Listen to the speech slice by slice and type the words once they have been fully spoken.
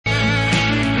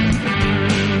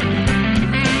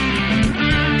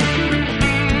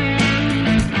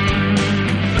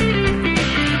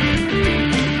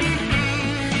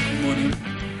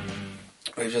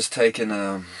just taken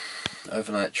an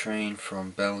overnight train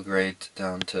from Belgrade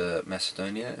down to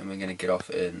Macedonia, and we're going to get off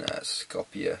in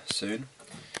Skopje soon.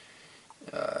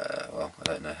 Well, I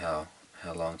don't know how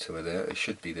long till we're there. It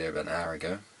should be there about an hour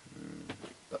ago,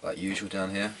 but like usual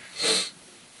down here,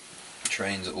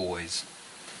 trains are always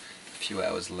a few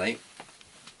hours late,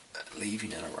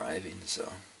 leaving and arriving,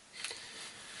 so...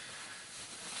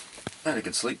 I had a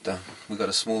good sleep though. We got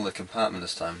a smaller compartment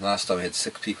this time. Last time we had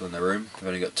 6 people in the room. We've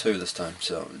only got 2 this time,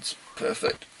 so it's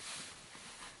perfect.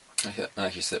 I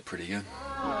actually slept pretty good.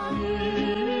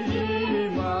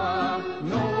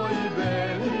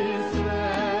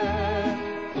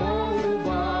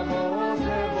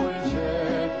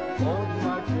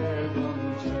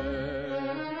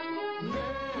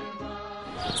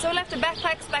 So we left the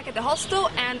backpacks back at the hostel,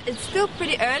 and it's still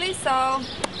pretty early, so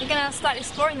we're gonna start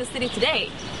exploring the city today.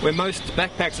 When most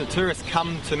backpacks and tourists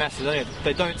come to Macedonia,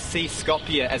 they don't see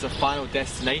Skopje as a final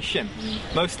destination.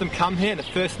 Most of them come here and the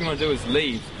first thing they want to do is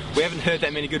leave. We haven't heard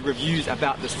that many good reviews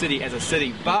about the city as a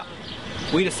city, but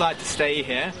we decided to stay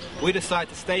here. We decided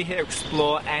to stay here,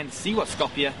 explore and see what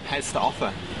Skopje has to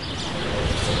offer.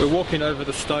 We're walking over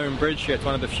the stone bridge here. It's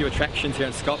one of the few attractions here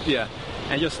in Skopje.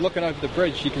 And just looking over the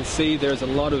bridge, you can see there's a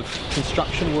lot of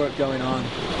construction work going on.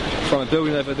 From a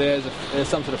building over there, there's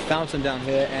some sort of fountain down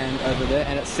here and over there,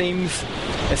 and it seems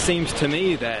to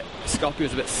me that Skopje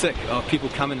is a bit sick of people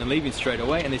coming and leaving straight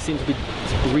away, and they seem to be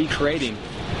recreating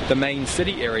the main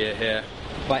city area here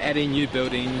by adding new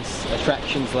buildings,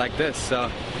 attractions like this.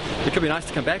 So it could be nice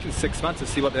to come back in 6 months and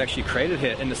see what they've actually created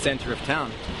here in the center of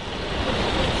town.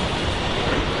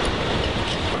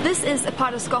 This is a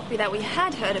part of Skopje that we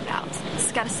had heard about,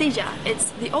 Skopje. It's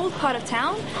the old part of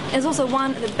town. It's also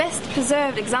one of the best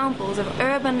preserved examples of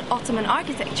urban Ottoman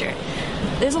architecture.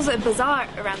 There's also a bazaar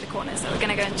around the corner, so we're going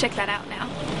to go and check that out now.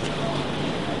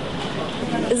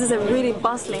 This is a really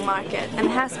bustling market, and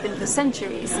it has been for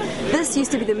centuries. This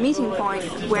used to be the meeting point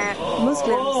where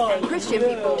Muslims and Christian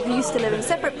people who used to live in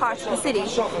separate parts of the city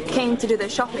came to do their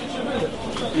shopping.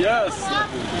 Yes!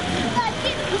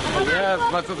 Yes,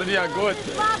 Macedonia, good.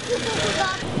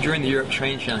 During the Europe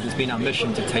Train Challenge, it's been our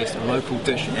mission to taste a local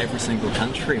dish in every single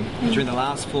country. During the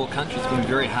last 4 countries, it's been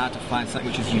very hard to find something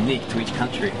which is unique to each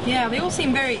country. Yeah, they all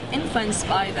seem very influenced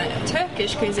by the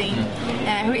Turkish cuisine.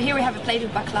 Here we have a plate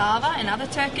of baklava and other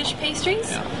Turkish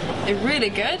pastries. Yeah. They're really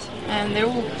good, and they're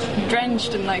all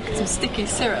drenched in like some sticky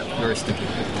syrup. Very sticky.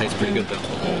 It tastes pretty good though.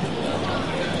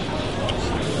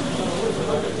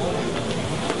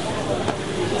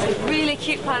 Really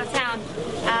cute part of town.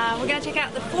 We're going to check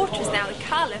out the fortress now, the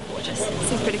Kale fortress. It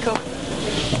seems pretty cool.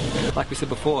 Like we said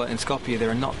before, in Skopje there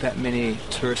are not that many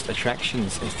tourist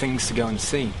attractions and things to go and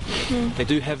see. They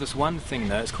do have this one thing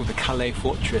though, it's called the Kale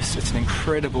fortress. It's an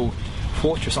incredible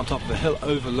fortress on top of a hill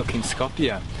overlooking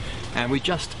Skopje. And we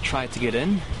just tried to get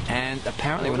in, and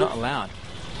apparently we're not allowed.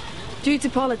 Due to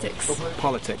politics.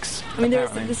 Politics. I mean,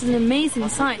 this is an amazing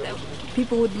site that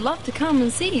people would love to come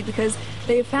and see, because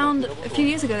they found, a few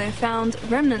years ago, they found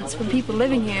remnants from people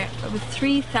living here over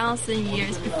 3,000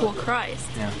 years before Christ.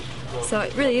 Yeah. So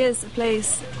it really is a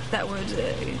place that would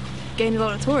gain a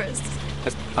lot of tourists.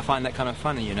 I find that kind of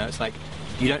funny, you know, it's like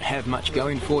you don't have much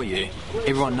going for you.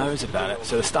 Everyone knows about it,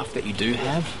 so the stuff that you do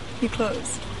have... You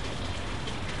close.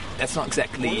 That's not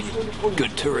exactly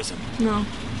good tourism. No.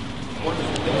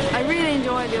 I really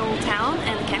enjoy the old town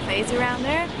and the cafes around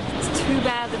there. It's too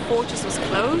bad the fortress was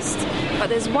closed, but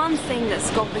there's one thing that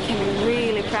Skopje can be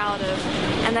really proud of,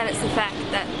 and that is the fact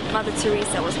that Mother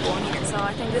Teresa was born here. So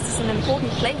I think this is an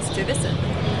important place to visit.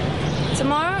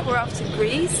 Tomorrow we're off to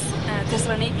Greece,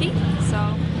 Thessaloniki, so